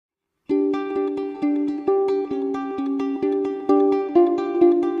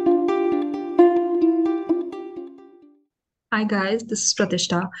Hi guys, this is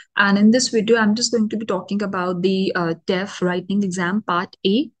Pratishta, and in this video, I'm just going to be talking about the TEF writing exam part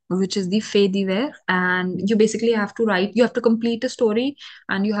A, which is the Fait Divers, and you basically have to write, you have to complete a story,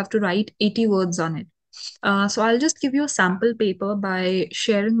 and you have to write 80 words on it. So I'll just give you a sample paper by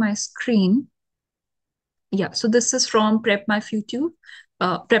sharing my screen. Yeah, so this is from Prep My Future,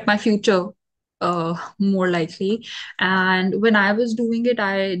 more likely. And when I was doing it,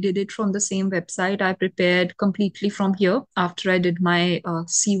 I did it from the same website. I prepared completely from here after I did my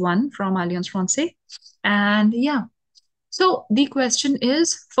C1 from Alliance Francaise. And yeah, so the question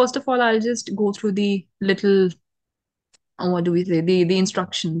is, first of all, I'll just go through the little what do we say, the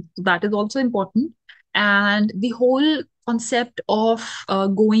instruction. That is also important, and the whole concept of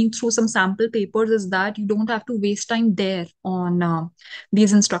going through some sample papers is that you don't have to waste time there on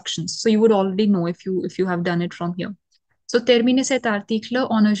these instructions, so you would already know if you have done it from here. So terminer cet article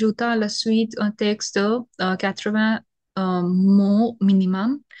en ajoutant à la suite un texte de 80 mots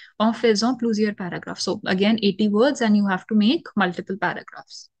minimum en faisant plusieurs paragraphs. So again, 80 words, and you have to make multiple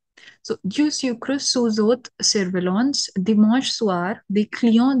paragraphs. So, du sucre sous haute surveillance, dimanche soir, des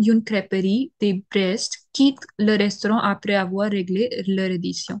clients d'une crêperie de Brest quittent le restaurant après avoir réglé leur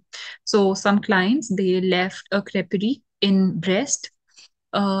édition. So, some clients, they left a crêperie in Brest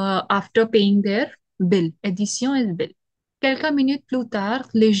after paying their bill. Édition is bill. Quelques minutes plus tard,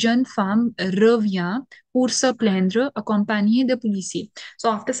 les jeunes femmes reviennent pour se plaindre accompagnées de policiers.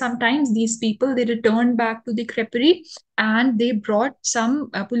 So after some time, these people, they returned back to the creperie and they brought some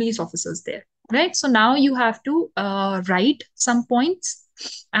police officers there, right? So now you have to write some points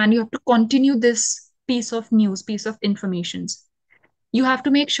and you have to continue this piece of news, piece of information. You have to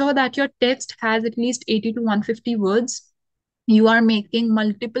make sure that your text has at least 80 to 150 words. You are making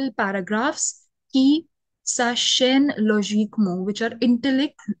multiple paragraphs qui s'enchaînent logiquement, which are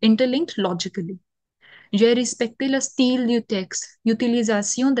interlinked logically. J'ai respecté le style du texte.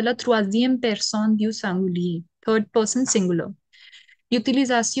 Utilisation de la troisième personne du singulier, third person singular.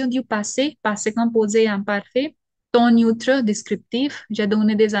 Utilisation du passé, passé composé imparfait. Ton neutre descriptif, j'ai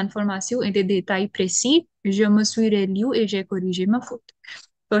donné des informations et des détails précis. Je me suis relu et j'ai corrigé ma faute.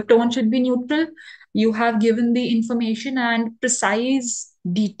 The tone should be neutral. You have given the information and precise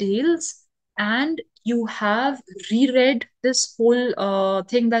details, and you have reread this whole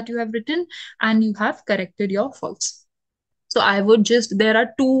thing that you have written, and you have corrected your faults. So I would just, there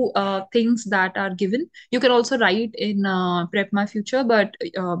are two things that are given. You can also write in Prep My Future, but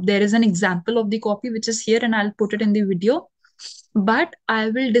there is an example of the copy which is here, and I'll put it in the video. But I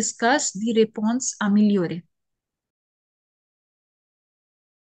will discuss the réponse améliorée.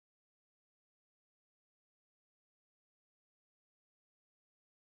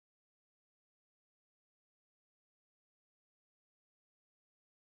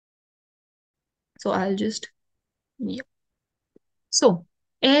 So I'll just, yeah. So,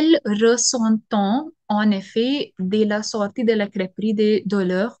 elles ressentent en effet dès la sortie de la crêperie des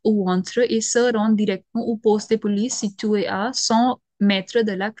douleurs ou entre et se rendent directement au poste de police situé à 100 mètres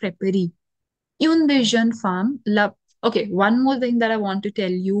de la crêperie. Une des jeunes femmes, okay, one more thing that I want to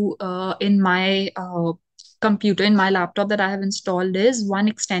tell you in my computer, in my laptop that I have installed is one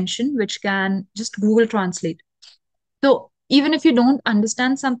extension which can just Google Translate. So even if you don't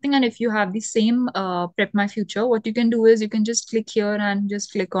understand something and if you have the same Prep My Future, what you can do is you can just click here and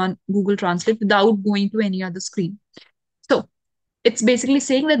just click on Google Translate without going to any other screen. So it's basically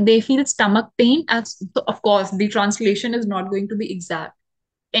saying that they feel stomach pain. As so of course, the translation is not going to be exact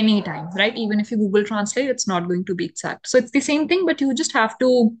anytime, right? Even if you Google Translate, it's not going to be exact. So it's the same thing, but you just have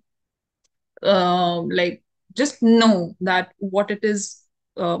to like just know that what is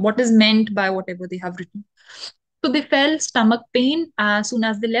meant by whatever they have written. So they felt stomach pain as soon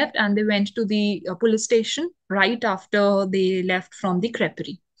as they left, and they went to the police station right after they left from the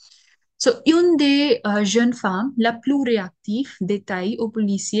crêperie. So, une des jeunes femmes la plus réactive détaille aux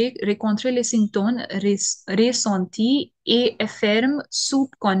policiers rencontrer les symptômes ressentis et affirme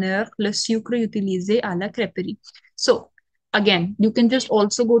connaître le sucre utilisé à la crêperie. So, again, you can just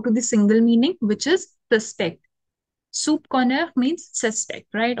also go to the single meaning, which is suspect. Connaître means suspect,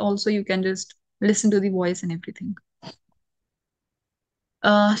 right? Also, you can just listen to the voice and everything.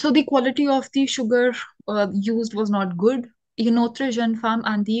 So the quality of the sugar used was not good. Une autre jeune femme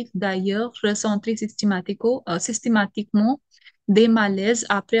indique d'ailleurs ressentir systématiquement des malaises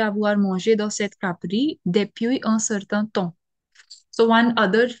après avoir mangé dans cette crêperie depuis un certain temps. So one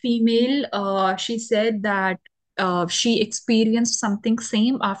other female, she said that she experienced something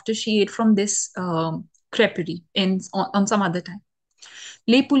same after she ate from this crêperie on some other time.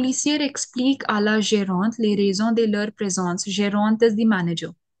 Les policiers expliquent à la gérante les raisons de leur présence. Gérante is the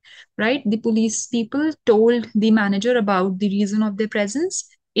manager. right? The police people told the manager about the reason of their presence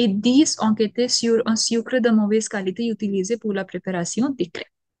e disse enquêter sur un sucre de mauvaise qualité utilisé pour la préparation des crêpes.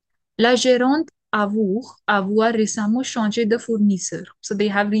 La gérante avoir récemment changé de fournisseur. So they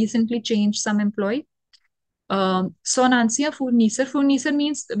have recently changed some employee. Son ancien fournisseur. Fournisseur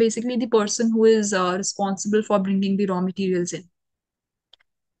means basically the person who is responsible for bringing the raw materials in.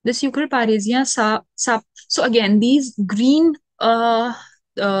 The sucre parisien so again these green the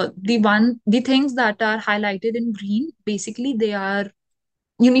things that are highlighted in green basically they are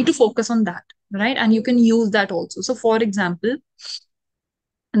you need to focus on that, right? And you can use that also. So for example,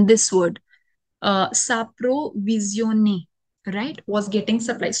 this word saprovisione, right, was getting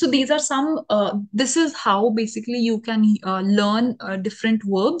supplied. So these are some this is how basically you can learn different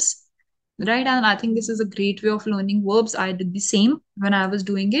verbs, right? And I think this is a great way of learning verbs. I did the same when I was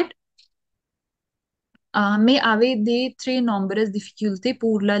doing it. Mais avait des très nombreuses difficultés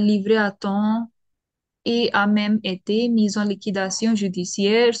pour la livrer à temps et a même été mise en liquidation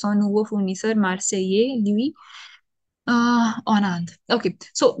judiciaire. Son nouveau fournisseur marseillais, lui, on Inde. Okay,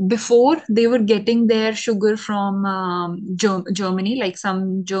 so before they were getting their sugar from Germany, like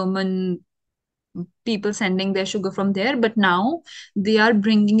some German people sending their sugar from there, but now they are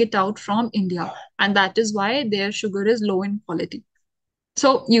bringing it out from India, and that is why their sugar is low in quality.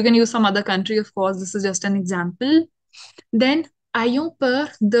 So you can use some other country, of course. This is just an example. Then ayant peur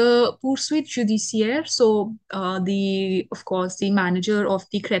the poursuite judiciaire. So the of course the manager of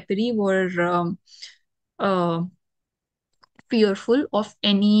the creperie were uh, fearful of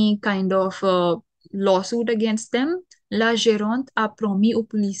any kind of lawsuit against them. La gérante a promis aux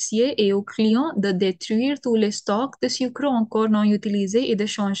policiers et aux clients de détruire tous les stocks de sucre encore non utilisés et de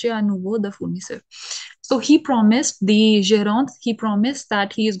changer à nouveau de fournisseur. So he promised the gerant, he promised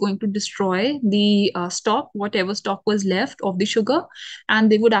that he is going to destroy the stock, whatever stock was left of the sugar, and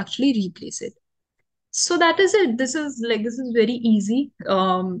they would actually replace it. So that is it. This is very easy.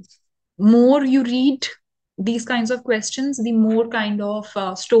 More you read these kinds of questions, the more kind of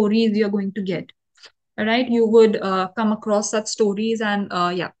stories you're going to get. Right? You would come across such stories, and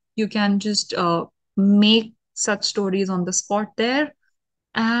yeah, you can just make such stories on the spot there.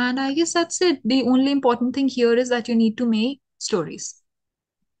 And I guess that's it. The only important thing here is that you need to make stories.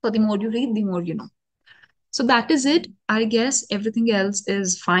 So the more you read, the more you know. So that is it. I guess everything else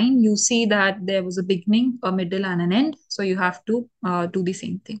is fine. You see that there was a beginning, a middle, and an end. So you have to do the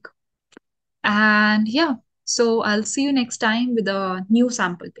same thing. And yeah, so I'll see you next time with a new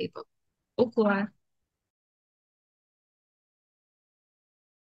sample paper. Okay.